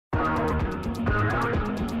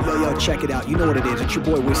check it out. You know what it is. It's your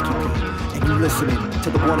boy Whiskey P, and you're listening to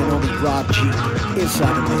the one and only Robb G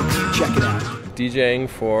inside the mix. Check it out. DJing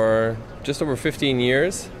for just over 15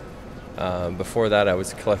 years. Before that, I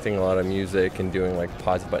was collecting a lot of music and doing like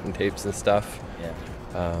pause button tapes and stuff.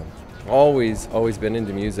 Yeah. Always been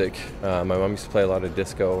into music. My mom used to play a lot of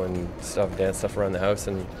disco and stuff, dance stuff around the house,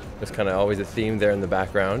 and there's kind of always a theme there in the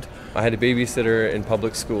background. I had a babysitter in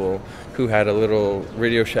public school who had a little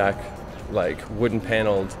Radio Shack, like wooden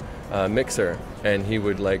paneled mixer, and he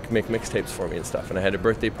would like make mixtapes for me and stuff. And I had a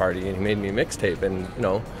birthday party, and he made me a mixtape, and you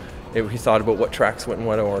know, he thought about what tracks went in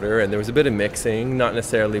what order, and there was a bit of mixing, not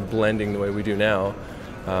necessarily blending the way we do now.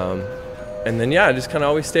 And then, yeah, it just kind of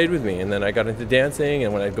always stayed with me. And then I got into dancing,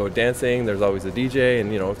 and when I'd go dancing, there's always a DJ.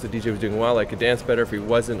 And, you know, if the DJ was doing well, I could dance better. If he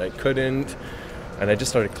wasn't, I couldn't. And I just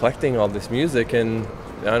started collecting all this music, and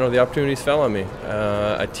I know the opportunities fell on me.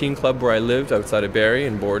 A teen club where I lived outside of Barrie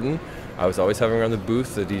in Borden, I was always having around the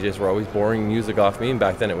booth. The DJs were always boring music off me. And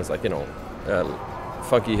back then it was like, you know,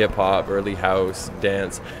 funky hip-hop, early house,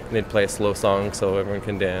 dance. And they'd play a slow song so everyone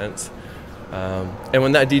can dance. And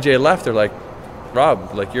when that DJ left, they're like,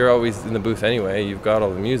 Rob, like you're always in the booth anyway, you've got all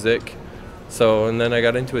the music. So, and then I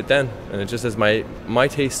got into it then. And it just as my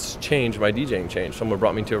tastes changed, my DJing changed. Someone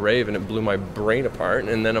brought me to a rave and it blew my brain apart.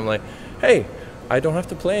 And then I'm like, hey, I don't have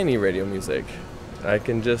to play any radio music. I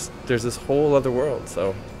can just, there's this whole other world.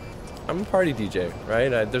 So I'm a party DJ, right?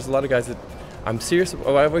 There's a lot of guys that, I'm serious,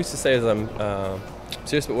 what I always used to say is I'm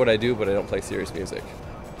serious about what I do, but I don't play serious music.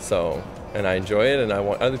 So, and I enjoy it, and I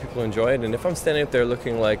want other people to enjoy it. And if I'm standing up there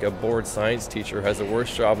looking like a bored science teacher who has the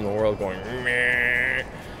worst job in the world going, meh,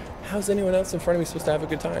 how's anyone else in front of me supposed to have a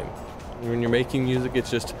good time? When you're making music, it's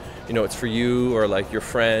just, you know, it's for you or like your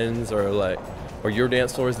friends or like, or your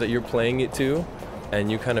dance floors that you're playing it to, and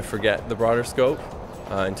you kind of forget the broader scope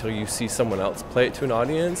until you see someone else play it to an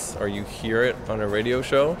audience or you hear it on a radio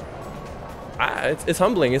show. It's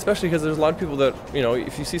humbling, especially because there's a lot of people that, you know,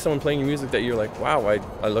 if you see someone playing your music that you're like, wow,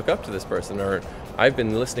 I look up to this person, or I've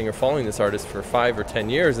been listening or following this artist for 5 or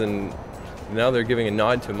 10 years and now they're giving a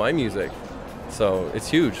nod to my music. So it's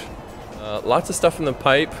huge. Lots of stuff in the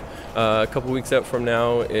pipe. A couple weeks out from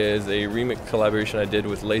now is a remix collaboration I did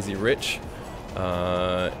with Lazy Rich.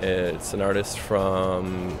 It's an artist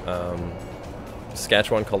from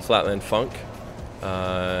Saskatchewan called Flatland Funk,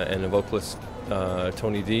 and a vocalist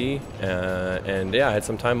Tony D, and yeah, I had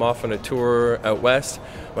some time off on a tour out west.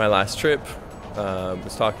 My last trip,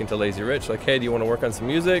 was talking to Lazy Rich, like, hey, do you want to work on some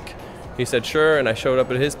music? He said sure, and I showed up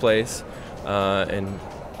at his place, and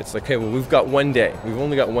it's like, hey, well, we've got one day. We've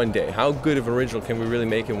only got one day. How good of an original can we really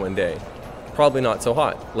make in one day? Probably not so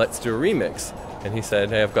hot. Let's do a remix. And he said,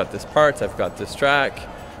 hey, I've got this part, I've got this track,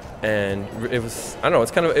 and it was, I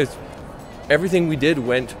don't know, it's everything we did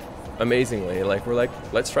went amazingly. Like, we're like,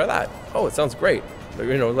 let's try that. Oh, it sounds great.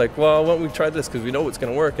 You know, like, well, why don't we try this, because we know it's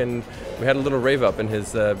going to work. And we had a little rave up in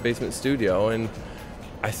his basement studio, and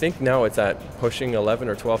I think now it's at pushing 11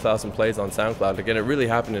 or 12,000 plays on SoundCloud. Again, it really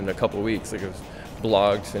happened in a couple of weeks. Like, it was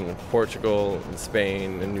blogs in Portugal and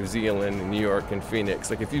Spain and New Zealand and New York and Phoenix.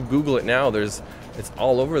 Like, if you Google it now, it's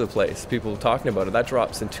all over the place. People talking about it. That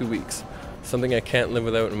drops in 2 weeks. Something I can't live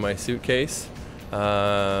without in my suitcase.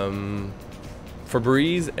 Febreze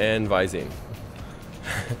and Visine.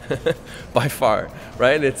 By far,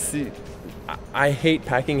 right? I hate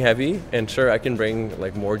packing heavy, and sure, I can bring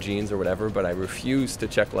like more jeans or whatever, but I refuse to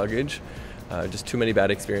check luggage. Just too many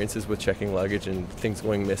bad experiences with checking luggage and things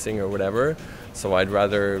going missing or whatever. So I'd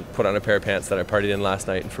rather put on a pair of pants that I partied in last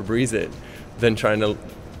night and Febreze it than trying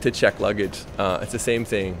to check luggage. It's the same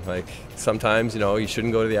thing. Like, sometimes, you know, you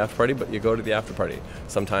shouldn't go to the after party, but you go to the after party.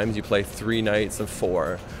 Sometimes you play 3 nights of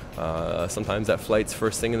 4. Sometimes that flight's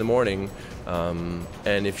first thing in the morning.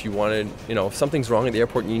 And if you wanted, you know, if something's wrong at the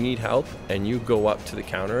airport and you need help, and you go up to the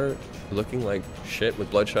counter looking like shit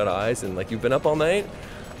with bloodshot eyes and like you've been up all night,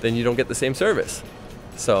 then you don't get the same service.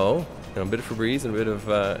 So, you know, a bit of Febreze and a bit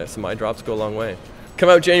of some eye drops go a long way. Come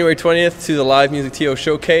out January 20th to the livemusicTO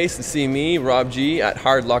showcase to see me, Robb G, at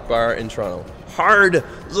Hard Luck Bar in Toronto. Hard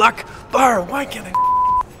Luck Bar, why can't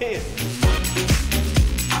I say it?